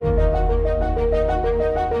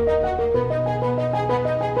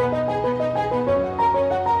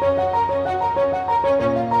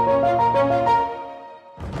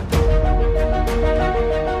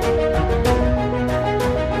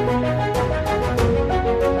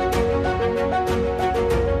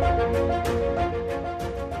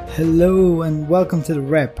Hello and welcome to the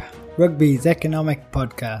Rep, Rugby's economic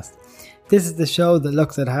podcast. This is the show that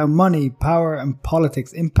looks at how money, power and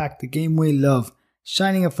politics impact the game we love,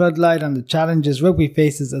 shining a floodlight on the challenges rugby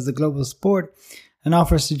faces as a global sport and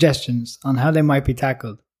offers suggestions on how they might be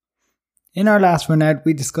tackled. In our last run out,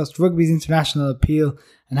 we discussed rugby's international appeal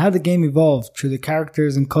and how the game evolved through the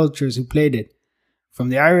characters and cultures who played it. From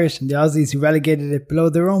the Irish and the Aussies who relegated it below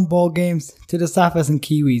their own ball games to the Saffas and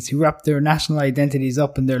Kiwis who wrapped their national identities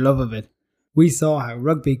up in their love of it. We saw how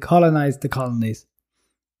rugby colonised the colonies.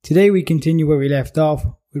 Today we continue where we left off,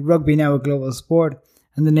 with rugby now a global sport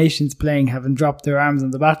and the nations playing having dropped their arms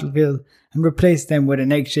on the battlefield and replaced them with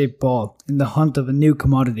an egg-shaped ball in the hunt of a new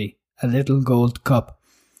commodity, a little gold cup.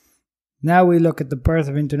 Now we look at the birth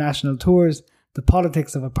of international tours, the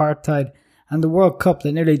politics of apartheid and the World Cup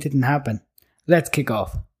that nearly didn't happen. Let's kick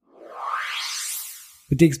off.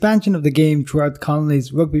 With the expansion of the game throughout the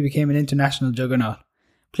colonies, rugby became an international juggernaut,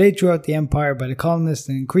 played throughout the empire by the colonists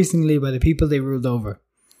and increasingly by the people they ruled over.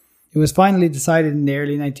 It was finally decided in the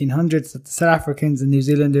early 1900s that the South Africans and New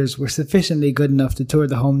Zealanders were sufficiently good enough to tour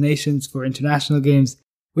the home nations for international games,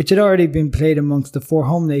 which had already been played amongst the four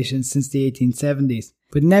home nations since the 1870s,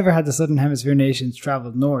 but never had the Southern Hemisphere nations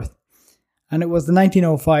travelled north. And it was the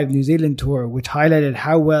 1905 New Zealand tour which highlighted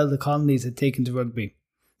how well the colonies had taken to rugby.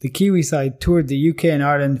 The Kiwi side toured the UK and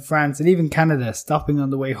Ireland, France and even Canada, stopping on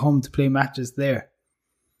the way home to play matches there.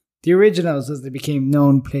 The Originals, as they became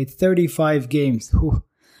known, played 35 games,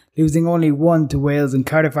 losing only one to Wales in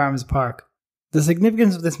Cardiff Arms Park. The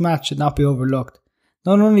significance of this match should not be overlooked,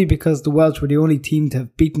 not only because the Welsh were the only team to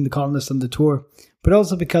have beaten the colonists on the tour, but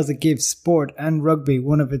also because it gave sport and rugby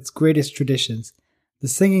one of its greatest traditions, the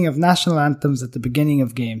singing of national anthems at the beginning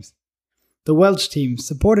of games. The Welsh team,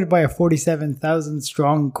 supported by a 47,000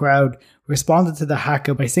 strong crowd, responded to the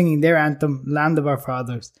haka by singing their anthem, Land of Our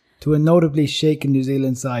Fathers, to a notably shaken New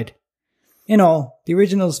Zealand side. In all, the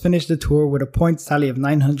Originals finished the tour with a points tally of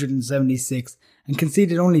 976 and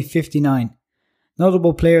conceded only 59.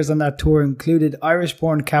 Notable players on that tour included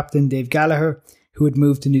Irish-born captain Dave Gallagher, who had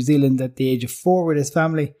moved to New Zealand at the age of 4 with his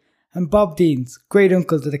family, and Bob Deans, great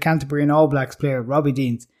uncle to the Canterbury and All Blacks player Robbie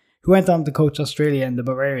Deans, who went on to coach Australia and the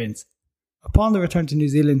Barbarians. Upon the return to New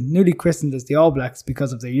Zealand, newly christened as the All Blacks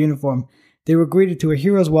because of their uniform, they were greeted to a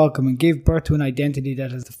hero's welcome and gave birth to an identity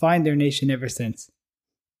that has defined their nation ever since.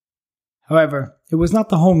 However, it was not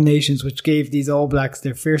the home nations which gave these All Blacks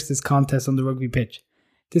their fiercest contest on the rugby pitch.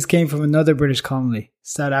 This came from another British colony,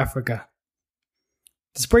 South Africa.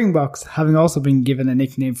 The Springboks, having also been given a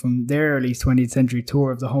nickname from their early 20th century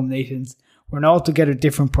tour of the home nations, were an altogether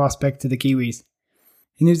different prospect to the Kiwis.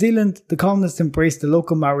 In New Zealand, the colonists embraced the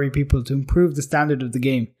local Maori people to improve the standard of the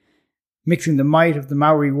game, mixing the might of the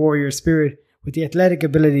Maori warrior spirit with the athletic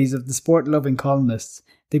abilities of the sport-loving colonists.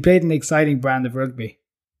 They played an exciting brand of rugby.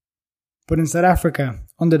 But in South Africa,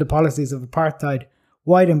 under the policies of apartheid,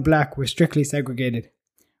 white and black were strictly segregated.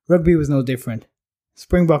 Rugby was no different.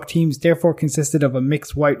 Springbok teams therefore consisted of a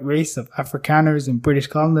mixed white race of Afrikaners and British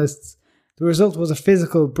colonists. The result was a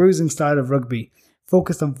physical, bruising style of rugby,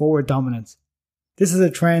 focused on forward dominance. This is a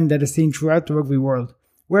trend that is seen throughout the rugby world.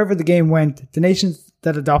 Wherever the game went, the nations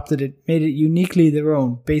that adopted it made it uniquely their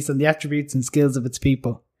own based on the attributes and skills of its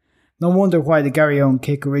people. No wonder why the Garryowen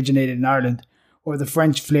kick originated in Ireland, or the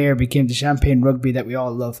French flair became the champagne rugby that we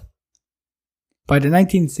all love. By the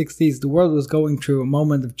 1960s, the world was going through a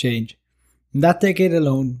moment of change. In that decade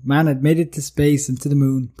alone, man had made it to space and to the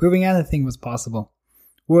moon, proving anything was possible.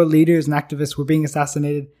 World leaders and activists were being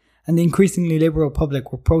assassinated, and the increasingly liberal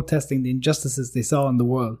public were protesting the injustices they saw in the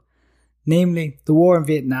world, namely the war in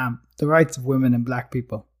Vietnam, the rights of women and black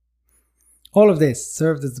people. All of this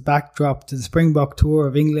served as the backdrop to the Springbok tour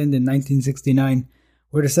of England in 1969,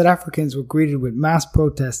 where the South Africans were greeted with mass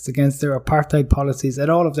protests against their apartheid policies at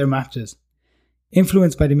all of their matches.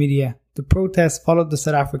 Influenced by the media, the protests followed the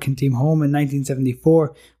South African team home in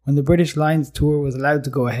 1974 when the British Lions tour was allowed to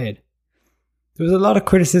go ahead. There was a lot of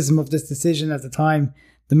criticism of this decision at the time.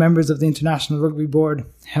 The members of the International Rugby Board,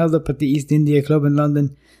 held up at the East India Club in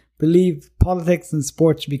London, believed politics and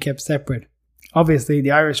sport should be kept separate. Obviously,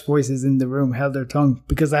 the Irish voices in the room held their tongue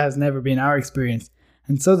because that has never been our experience,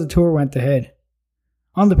 and so the tour went ahead.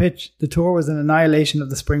 On the pitch, the tour was an annihilation of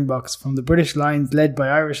the Springboks from the British Lions led by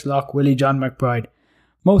Irish lock Willie John McBride.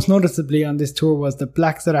 Most noticeably on this tour was that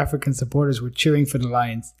black South African supporters were cheering for the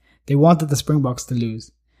Lions. They wanted the Springboks to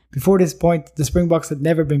lose. Before this point, the Springboks had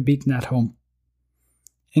never been beaten at home.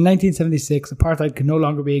 In 1976, apartheid could no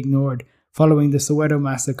longer be ignored following the Soweto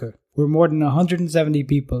massacre, where more than 170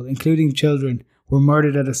 people, including children, were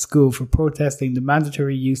murdered at a school for protesting the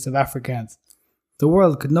mandatory use of Afrikaans. The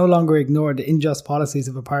world could no longer ignore the unjust policies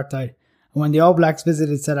of apartheid, and when the All Blacks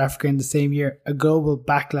visited South Africa in the same year, a global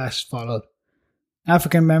backlash followed.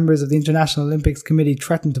 African members of the International Olympics Committee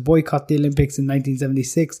threatened to boycott the Olympics in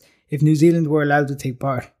 1976 if New Zealand were allowed to take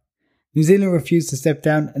part. New Zealand refused to step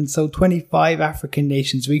down, and so 25 African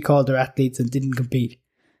nations recalled their athletes and didn't compete.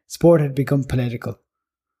 Sport had become political.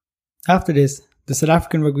 After this, the South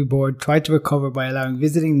African Rugby Board tried to recover by allowing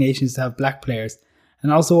visiting nations to have black players,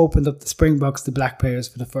 and also opened up the Springboks to black players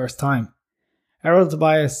for the first time. Errol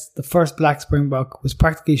Tobias, the first black Springbok, was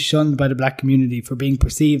practically shunned by the black community for being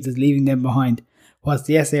perceived as leaving them behind, whilst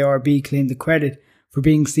the SARB claimed the credit for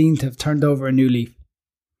being seen to have turned over a new leaf.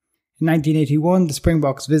 In 1981, the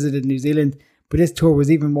Springboks visited New Zealand, but this tour was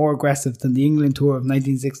even more aggressive than the England tour of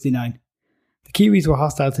 1969. The Kiwis were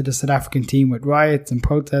hostile to the South African team, with riots and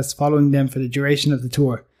protests following them for the duration of the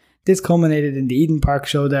tour. This culminated in the Eden Park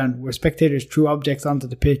showdown, where spectators threw objects onto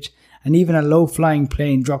the pitch, and even a low-flying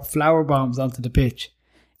plane dropped flower bombs onto the pitch.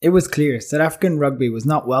 It was clear South African rugby was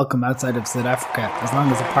not welcome outside of South Africa as long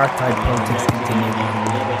as apartheid politics continued.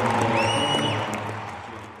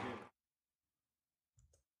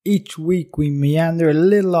 Each week we meander a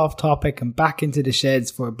little off topic and back into the sheds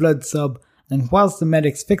for a blood sub, and whilst the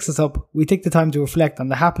medics fix us up, we take the time to reflect on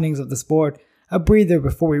the happenings of the sport, a breather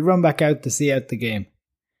before we run back out to see out the game.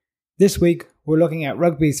 This week we're looking at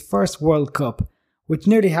rugby's first World Cup, which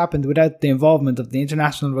nearly happened without the involvement of the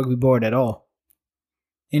International Rugby Board at all.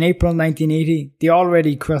 In April 1980, the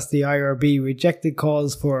already crusty IRB rejected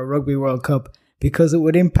calls for a Rugby World Cup because it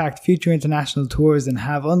would impact future international tours and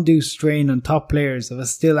have undue strain on top players of a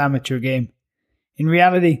still amateur game. In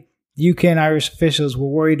reality, the UK and Irish officials were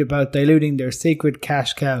worried about diluting their sacred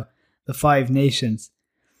cash cow, the Five Nations.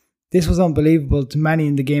 This was unbelievable to many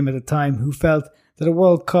in the game at the time, who felt that a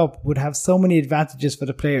World Cup would have so many advantages for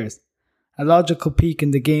the players. A logical peak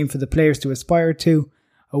in the game for the players to aspire to,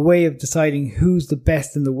 a way of deciding who's the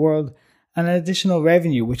best in the world, and an additional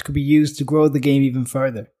revenue which could be used to grow the game even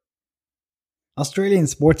further. Australian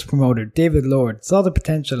sports promoter David Lord saw the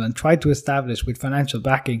potential and tried to establish, with financial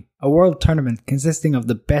backing, a world tournament consisting of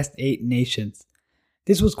the best 8 nations.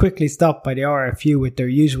 This was quickly stopped by the RFU with their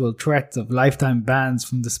usual threats of lifetime bans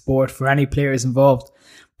from the sport for any players involved,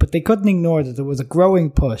 but they couldn't ignore that there was a growing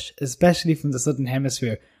push, especially from the Southern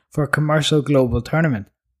Hemisphere, for a commercial global tournament.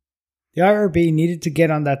 The IRB needed to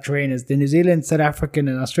get on that train as the New Zealand, South African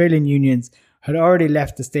and Australian unions had already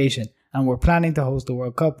left the station and were planning to host the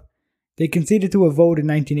World Cup. They conceded to a vote in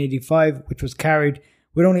 1985, which was carried,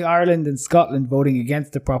 with only Ireland and Scotland voting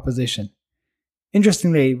against the proposition.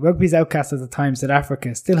 Interestingly, rugby's outcast at the time, South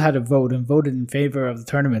Africa, still had a vote and voted in favour of the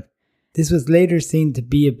tournament. This was later seen to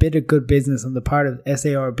be a bit of good business on the part of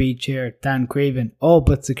SARB chair Dan Craven, all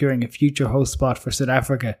but securing a future host spot for South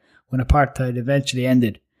Africa when apartheid eventually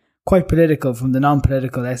ended. Quite political from the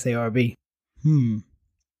non-political SARB.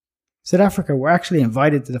 South Africa were actually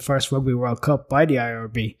invited to the first Rugby World Cup by the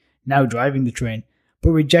IRB, now driving the train,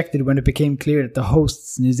 but rejected when it became clear that the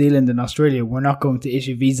hosts, New Zealand and Australia, were not going to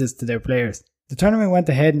issue visas to their players. The tournament went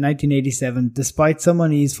ahead in 1987 despite some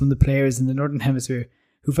unease from the players in the Northern Hemisphere,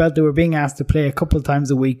 who felt they were being asked to play a couple of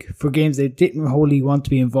times a week for games they didn't wholly want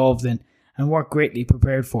to be involved in and weren't greatly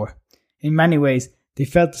prepared for. In many ways, they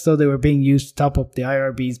felt as though they were being used to top up the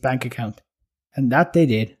IRB's bank account. And that they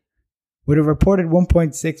did. With a reported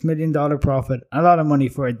 $1.6 million profit, a lot of money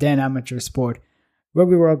for a then amateur sport,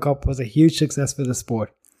 Rugby World Cup was a huge success for the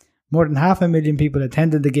sport. More than 500,000 people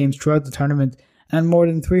attended the games throughout the tournament, and more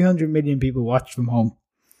than 300 million people watched from home.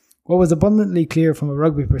 What was abundantly clear from a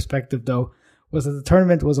rugby perspective, though, was that the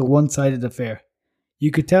tournament was a one-sided affair.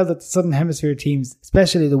 You could tell that the Southern Hemisphere teams,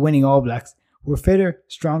 especially the winning All Blacks, were fitter,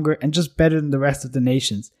 stronger and just better than the rest of the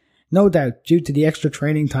nations, no doubt due to the extra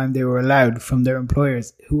training time they were allowed from their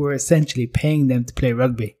employers, who were essentially paying them to play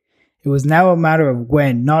rugby. It was now a matter of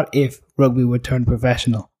when, not if, rugby would turn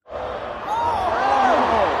professional.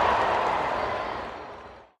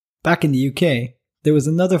 Back in the UK, there was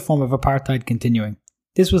another form of apartheid continuing.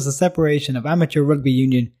 This was the separation of amateur rugby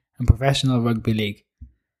union and professional rugby league.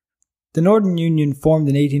 The Northern Union formed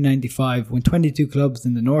in 1895 when 22 clubs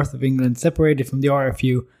in the north of England separated from the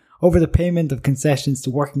RFU over the payment of concessions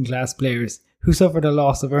to working class players who suffered a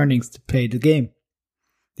loss of earnings to play the game.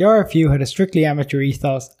 The RFU had a strictly amateur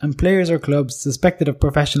ethos, and players or clubs suspected of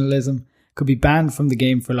professionalism could be banned from the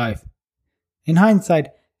game for life. In hindsight,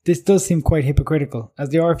 this does seem quite hypocritical, as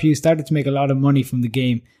the RFU started to make a lot of money from the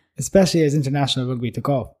game, especially as international rugby took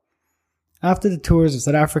off. After the tours of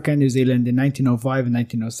South Africa and New Zealand in 1905 and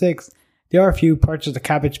 1906, the RFU purchased a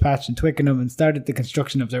cabbage patch in Twickenham and started the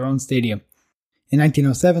construction of their own stadium. In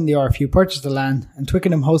 1907, the RFU purchased the land, and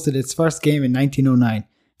Twickenham hosted its first game in 1909,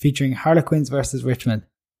 featuring Harlequins versus Richmond.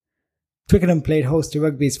 Twickenham played host to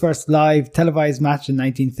rugby's first live televised match in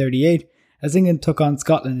 1938 as England took on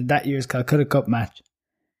Scotland in that year's Calcutta Cup match.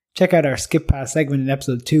 Check out our skip pass segment in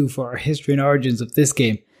episode 2 for our history and origins of this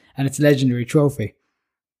game and its legendary trophy.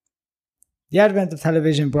 The advent of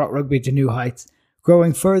television brought rugby to new heights,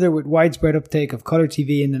 growing further with widespread uptake of colour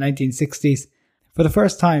TV in the 1960s. For the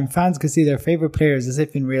first time, fans could see their favourite players as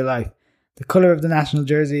if in real life. The colour of the national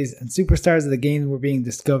jerseys and superstars of the game were being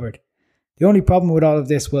discovered. The only problem with all of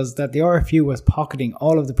this was that the RFU was pocketing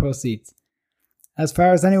all of the proceeds. As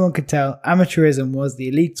far as anyone could tell, amateurism was the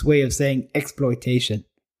elite's way of saying exploitation.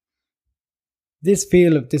 This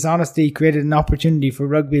feel of dishonesty created an opportunity for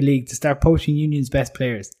rugby league to start poaching Union's best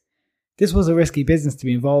players. This was a risky business to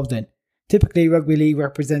be involved in. Typically, rugby league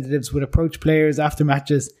representatives would approach players after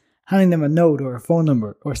matches, handing them a note or a phone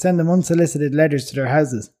number, or send them unsolicited letters to their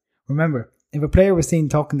houses. Remember, if a player was seen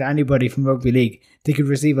talking to anybody from rugby league, they could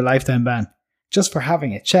receive a lifetime ban, just for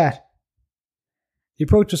having a chat. The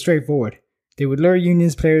approach was straightforward. They would lure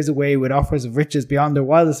Union's players away with offers of riches beyond their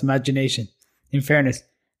wildest imagination. In fairness,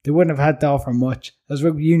 they wouldn't have had to offer much, as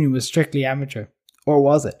rugby union was strictly amateur. Or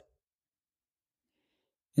was it?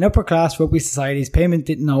 In upper class rugby societies, payment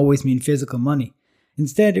didn't always mean physical money.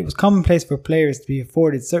 Instead, it was commonplace for players to be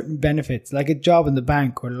afforded certain benefits like a job in the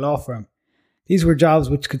bank or the law firm. These were jobs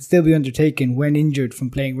which could still be undertaken when injured from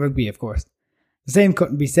playing rugby, of course. The same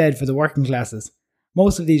couldn't be said for the working classes.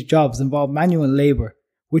 Most of these jobs involved manual labour,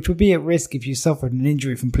 which would be at risk if you suffered an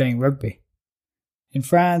injury from playing rugby. In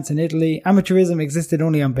France and Italy, amateurism existed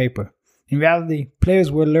only on paper. In reality, players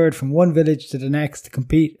were lured from one village to the next to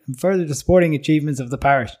compete and further the sporting achievements of the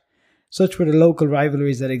parish. Such were the local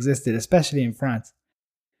rivalries that existed, especially in France.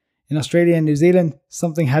 In Australia and New Zealand,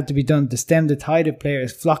 something had to be done to stem the tide of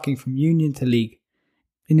players flocking from union to league.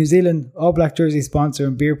 In New Zealand, All Black jersey sponsor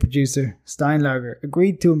and beer producer Steinlager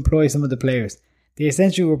agreed to employ some of the players. They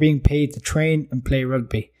essentially were being paid to train and play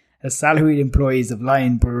rugby as salaried employees of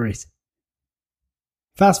Lion breweries.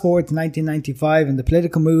 Fast forward to 1995 and the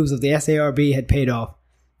political moves of the SARB had paid off.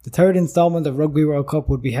 The third instalment of Rugby World Cup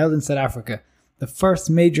would be held in South Africa, the first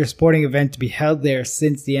major sporting event to be held there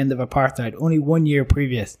since the end of apartheid, only 1 year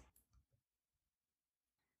previous.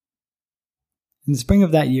 In the spring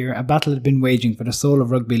of that year, a battle had been waging for the soul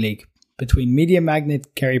of rugby league between media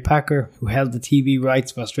magnate Kerry Packer, who held the TV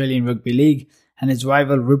rights for Australian Rugby League, and his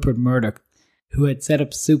rival Rupert Murdoch, who had set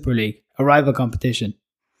up Super League, a rival competition.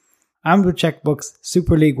 Armed with checkbooks,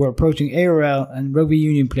 Super League were approaching ARL and rugby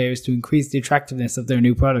union players to increase the attractiveness of their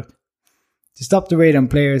new product. To stop the raid on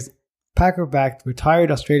players, Packer backed retired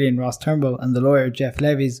Australian Ross Turnbull and the lawyer Jeff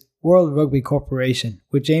Levy's World Rugby Corporation,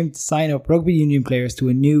 which aimed to sign up rugby union players to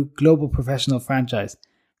a new global professional franchise.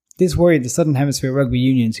 This worried the Southern Hemisphere rugby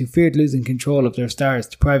unions, who feared losing control of their stars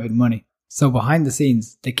to private money. So behind the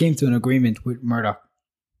scenes, they came to an agreement with Murdoch.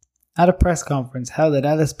 At a press conference held at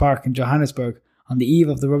Ellis Park in Johannesburg on the eve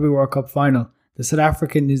of the Rugby World Cup final, the South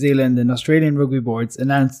African, New Zealand and Australian rugby boards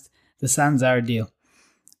announced the Sanzar deal.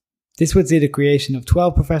 This would see the creation of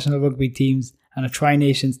 12 professional rugby teams and a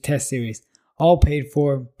Tri-Nations Test Series, all paid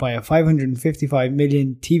for by a $555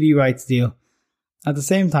 million TV rights deal. At the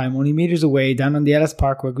same time, only metres away down on the Ellis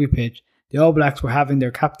Park rugby pitch, the All Blacks were having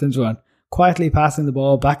their captain's run, quietly passing the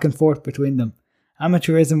ball back and forth between them.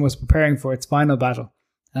 Amateurism was preparing for its final battle,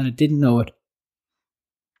 and it didn't know it.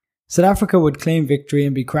 South Africa would claim victory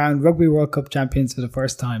and be crowned Rugby World Cup champions for the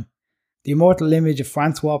first time. The immortal image of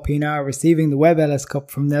Francois Pienaar receiving the Webb Ellis Cup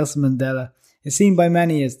from Nelson Mandela is seen by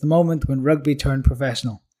many as the moment when rugby turned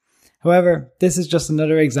professional. However, this is just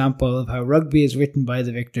another example of how rugby is written by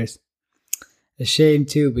the victors. A shame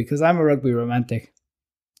too, because I'm a rugby romantic.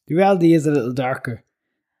 The reality is a little darker.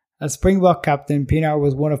 As Springbok captain, Pienaar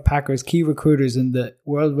was one of Packer's key recruiters in the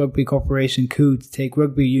World Rugby Corporation coup to take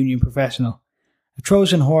rugby union professional. A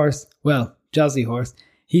Trojan horse, well, Jossie horse,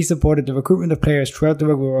 he supported the recruitment of players throughout the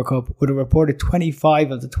Rugby World Cup with a reported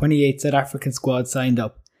 25 of the 28 South African squad signed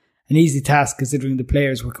up. An easy task considering the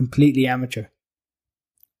players were completely amateur.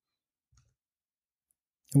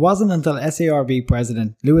 It wasn't until SARB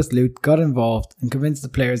president Louis Lute got involved and convinced the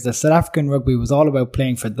players that South African rugby was all about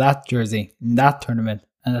playing for that jersey in that tournament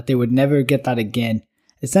and that they would never get that again,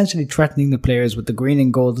 essentially threatening the players with the green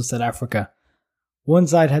and gold of South Africa. One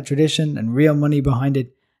side had tradition and real money behind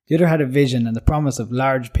it, the other had a vision and the promise of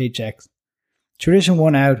large paychecks. Tradition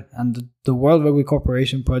won out and the World Rugby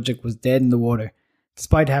Corporation project was dead in the water,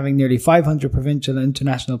 despite having nearly 500 provincial and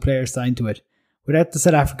international players signed to it. Without the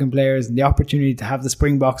South African players and the opportunity to have the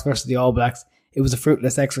Springboks versus the All Blacks, it was a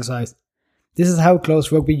fruitless exercise. This is how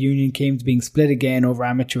close rugby union came to being split again over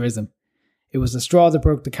amateurism. It was the straw that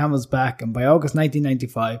broke the camel's back, and by August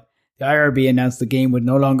 1995, the IRB announced the game would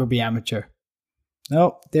no longer be amateur.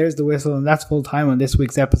 Oh, there's the whistle, and that's full time on this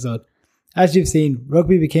week's episode. As you've seen,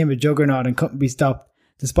 rugby became a juggernaut and couldn't be stopped,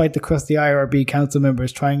 despite the crusty IRB council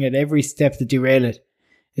members trying at every step to derail it.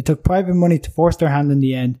 It took private money to force their hand in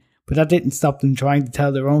the end, but that didn't stop them trying to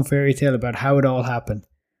tell their own fairy tale about how it all happened.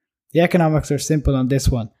 The economics are simple on this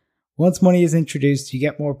one. Once money is introduced, you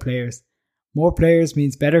get more players. More players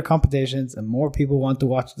means better competitions and more people want to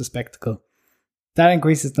watch the spectacle. That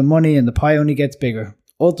increases the money and the pie only gets bigger,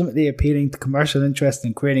 ultimately appealing to commercial interest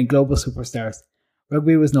and creating global superstars.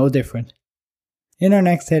 Rugby was no different. In our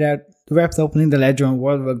next hideout, the rep's opening the ledger on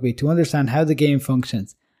World Rugby to understand how the game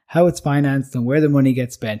functions, how it's financed and where the money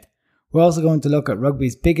gets spent. We're also going to look at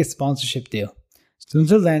rugby's biggest sponsorship deal. So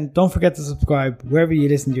until then, don't forget to subscribe wherever you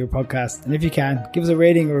listen to your podcast, and if you can, give us a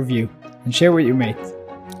rating or review and share with your mates.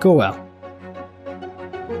 Go well.